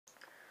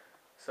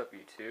What's up,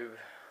 YouTube?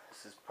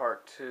 This is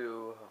part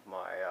 2 of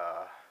my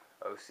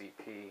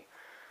OCP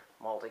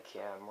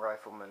Multicam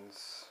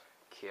Rifleman's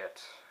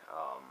Kit.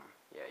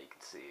 Yeah, you can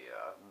see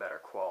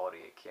better quality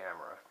of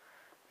camera.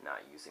 Not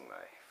using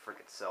my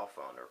freaking cell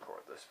phone to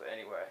record this, but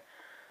anyway,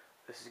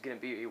 this is going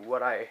to be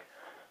what I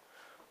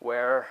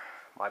wear,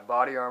 my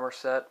body armor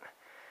set.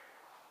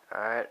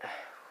 Alright,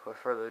 without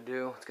further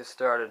ado, let's get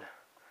started.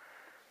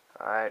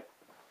 Alright,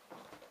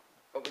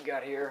 what we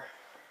got here.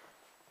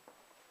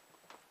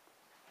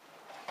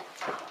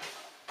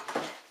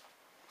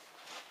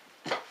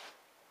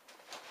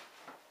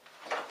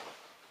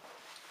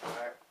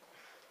 Alright,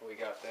 what we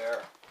got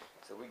there.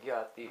 So we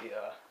got the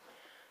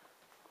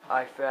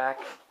IFAK.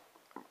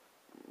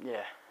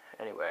 Yeah,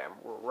 anyway,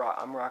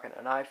 I'm rocking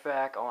an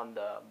IFAK on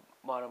the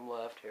bottom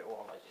left here.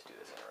 Well, I might just do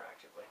this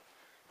interactively.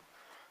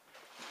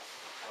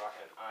 I'm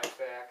rocking an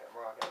IFAK. I'm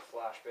rocking a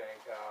flashbang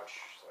pouch,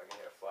 so I can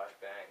hit a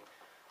flashbang.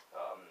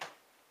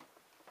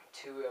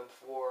 2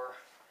 M4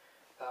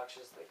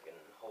 pouches that can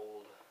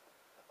hold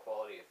a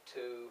quality of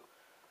 2,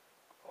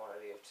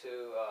 quantity of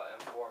 2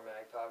 M4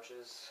 mag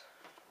pouches.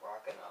 I'm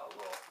rocking a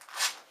little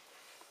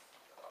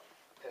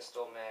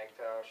pistol mag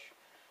pouch.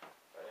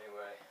 But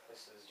anyway,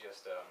 this is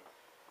just I'm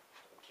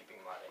keeping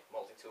my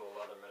multi-tool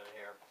Leatherman in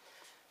here.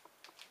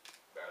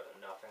 Better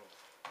than nothing.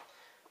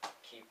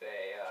 Keep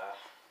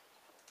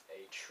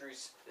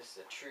this is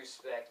a true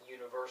spec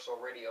universal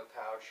radio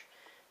pouch.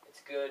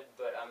 It's good,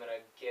 but I'm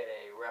gonna get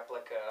a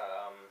replica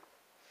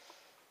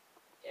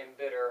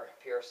embidder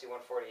PRC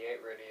 148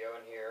 radio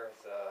in here,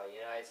 the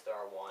United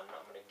Star one.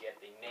 I'm gonna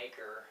get the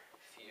Naker.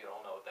 If you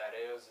don't know what that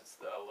is, it's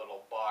the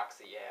little box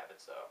that you have.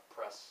 It's a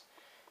press.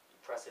 You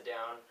press it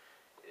down.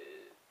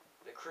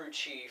 The crew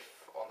chief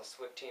on the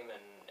SWIC team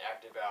in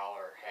Active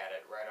Valor had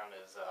it right on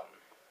his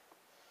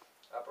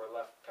upper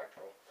left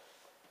pectoral,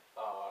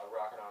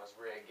 rocking on his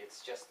rig. It's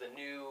just the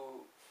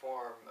new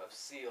form of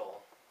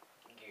SEAL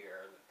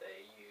gear that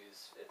they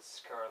use.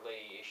 It's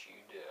currently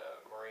issued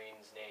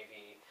Marines,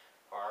 Navy,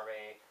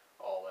 Army,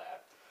 all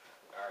that.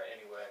 Alright,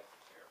 anyway,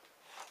 here.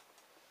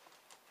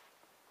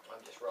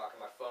 I'm just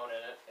rocking my phone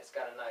in it. It's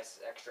got a nice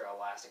extra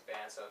elastic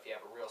band, so if you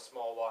have a real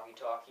small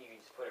walkie-talkie, you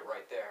can just put it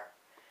right there.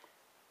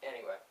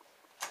 Anyway,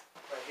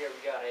 right here we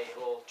got a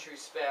little true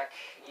spec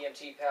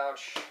EMT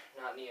pouch.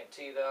 Not an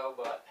EMT though,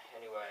 but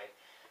anyway,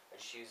 I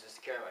just use this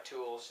to carry my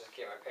tools, just to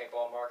carry my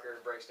paintball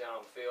marker. It breaks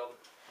down on the field.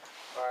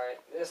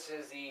 Alright, this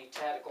is the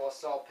tactical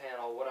assault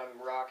panel. What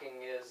I'm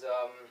rocking is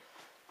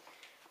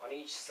on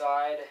each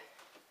side,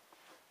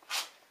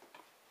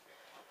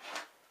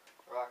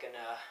 rocking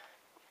a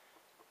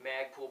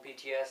Magpul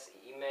PTS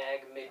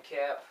E-Mag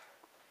mid-cap.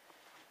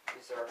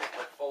 These are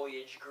the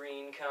foliage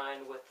green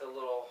kind with the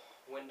little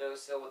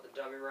windowsill with the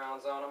dummy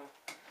rounds on them.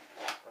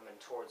 Coming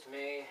towards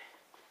me.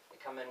 They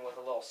come in with a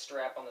little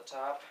strap on the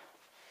top.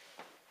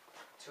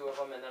 2 of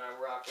them, and then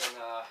I'm rocking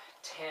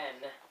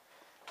 10.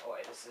 Oh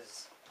wait, this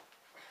is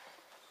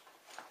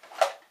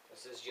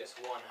just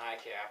one high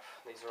cap.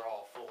 These are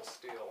all full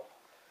steel.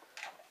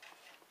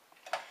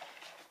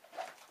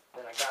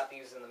 Then I got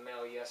these in the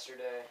mail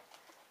yesterday.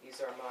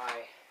 These are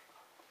my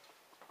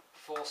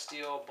full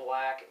steel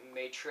black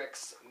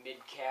matrix mid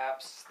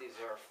caps. These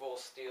are full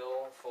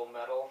steel, full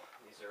metal.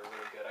 These are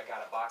really good. I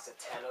got a box of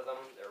 10 of them.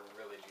 They're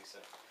really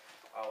decent.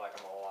 I like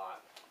them a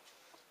lot.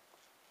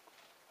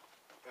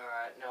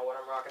 Alright, now what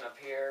I'm rocking up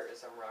here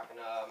is I'm rocking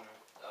a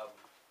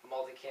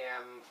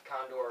Multicam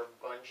Condor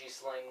bungee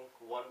sling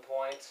 1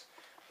 point.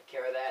 I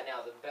carry that.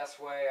 Now the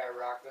best way I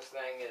rock this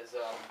thing is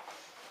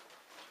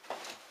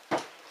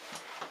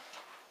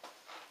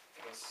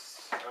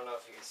I don't know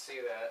if you can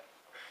see that.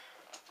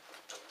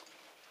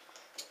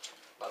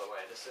 By the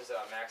way, this is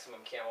maximum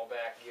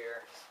camelback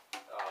gear.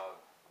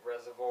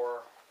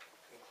 Reservoir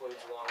includes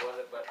along with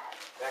it, but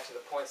back to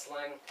the point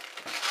sling.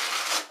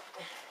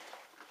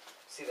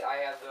 See that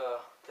I have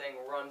the thing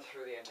run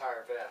through the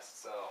entire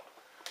vest, so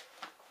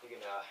you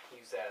can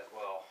use that as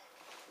well.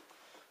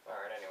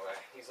 Alright, anyway,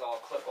 these all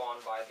clip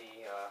on by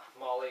the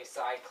MOLLE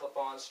side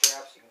clip-on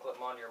straps. You can clip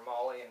them onto your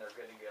MOLLE and they're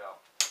good to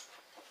go.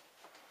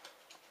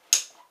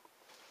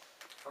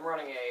 I'm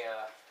running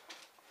a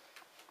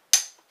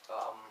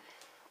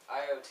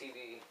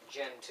IOTV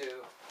Gen 2,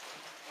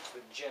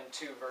 the Gen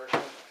 2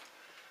 version.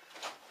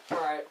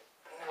 Alright,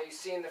 now you've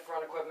seen the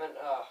front equipment.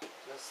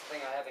 This thing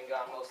I haven't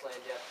gotten mostly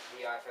in depth,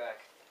 the IFAK.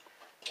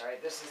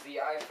 Alright, this is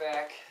the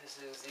IFAK. This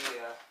is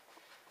the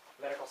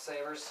medical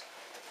savers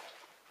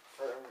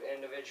for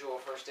individual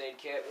first aid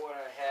kit. What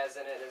it has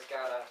in it has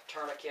got a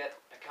tourniquet,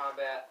 a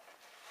combat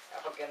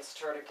applicant's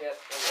tourniquet.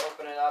 When you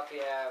open it up,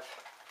 you have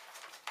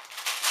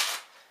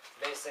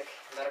basic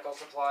medical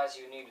supplies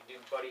you need to do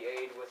buddy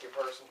aid with your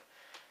person.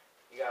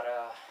 You got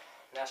a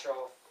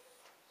natural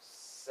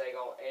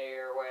sagal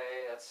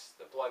airway. That's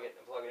the plug it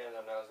in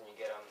the nose, and you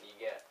get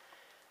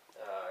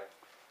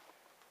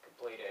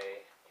complete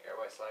a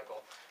airway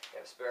cycle. You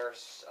have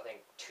spares, I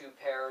think 2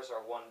 pairs or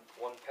one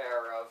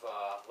pair of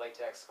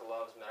latex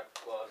gloves, medical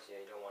gloves.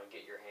 Yeah, you don't want to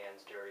get your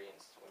hands dirty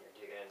when you're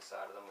digging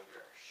inside of them with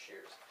your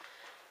shears.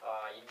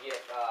 You get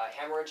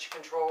hemorrhage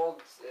controlled.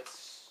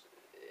 It's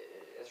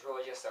is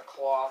really just a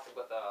cloth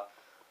with a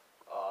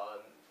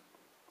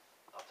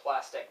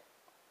plastic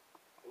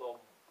little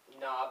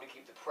knob to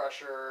keep the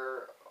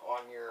pressure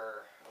on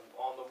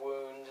the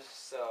wound,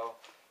 so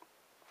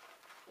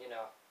you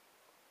know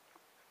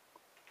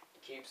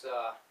it keeps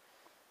the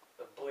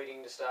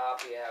bleeding to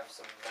stop. You have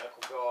some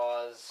medical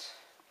gauze,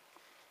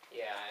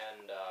 yeah,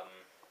 and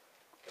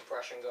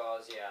compression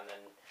gauze, yeah, and then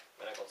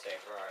medical tape.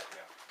 All right,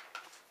 yeah,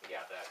 you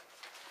got that.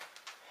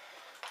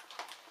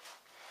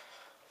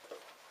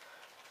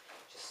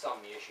 Just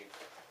something you issued.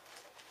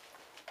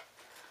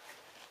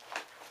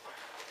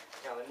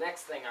 Now the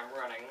next thing I'm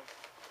running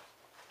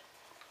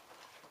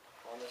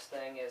on this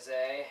thing is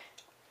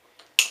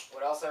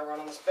what else I run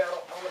on the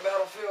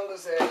battlefield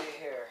is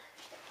here.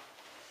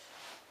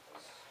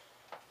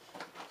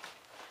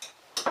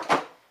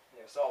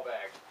 Assault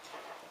bag.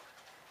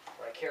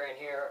 What I carry in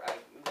here,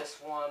 this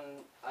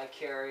one I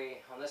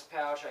carry, on this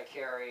pouch I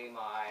carry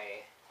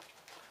my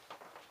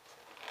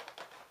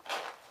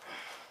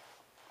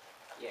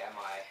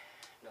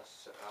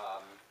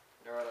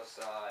Neurotos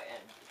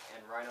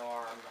and Rhino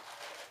Arm.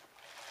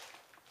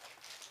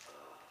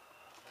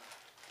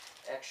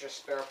 Extra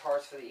spare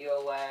parts for the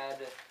EOLAD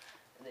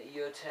and the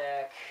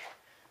EOTech,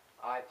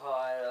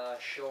 iPod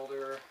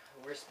shoulder,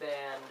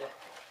 wristband,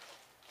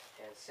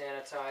 and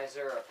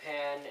sanitizer, a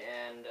pen,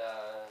 and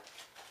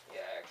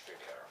yeah, extra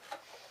deodorant.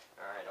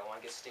 Alright, don't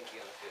want to get stinky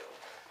on the field.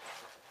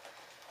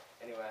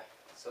 Anyway,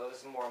 so this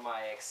is more of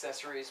my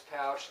accessories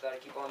pouch that I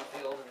keep on the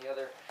field, and the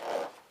other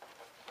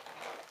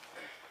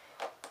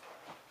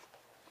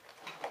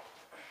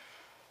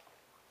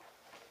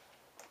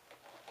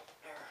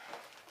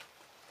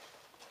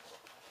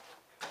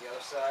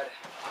side,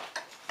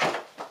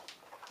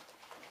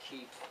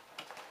 keep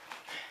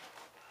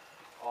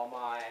all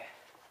my,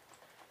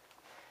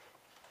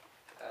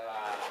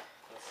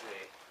 let's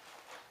see,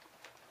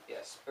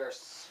 yeah,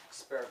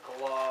 spare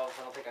glove.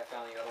 I don't think I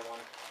found the other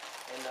one.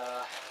 And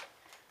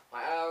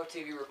my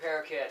IOTV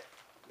repair kit.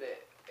 The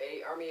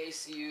Army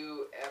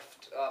ACU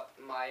effed up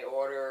my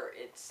order.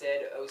 It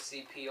said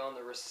OCP on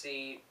the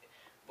receipt,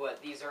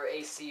 but these are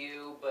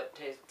ACU, but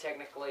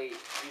technically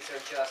these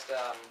are just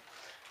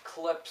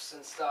clips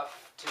and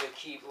stuff to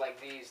keep, like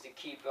these, to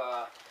keep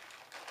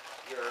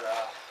your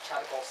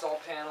tactical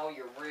assault panel,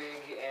 your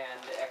rig,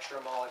 and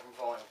extra molly from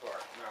falling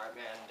apart. Alright,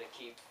 man, to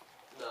keep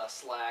the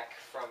slack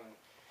from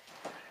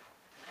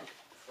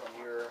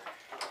your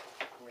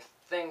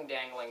thing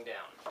dangling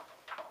down.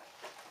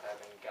 I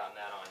haven't gotten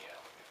that on yet.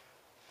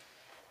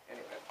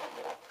 Anyway.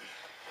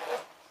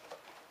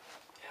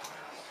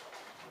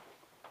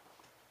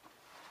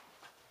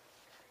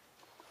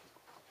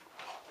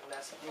 And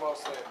that's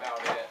mostly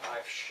about it.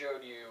 I've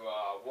showed you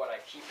what I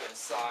keep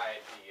inside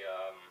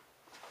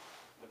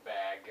the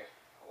bag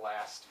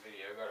last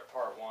video. Go to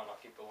part 1. I'll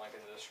keep the link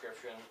in the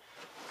description.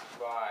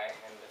 Bye.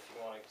 And if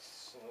you want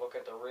to look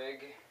at the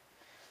rig,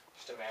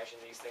 just imagine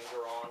these things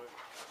are on.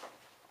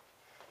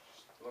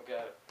 Just look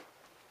at it.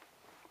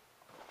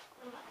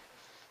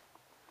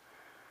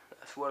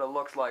 That's what it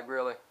looks like,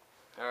 really.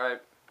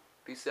 Alright.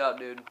 Peace out,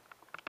 dude.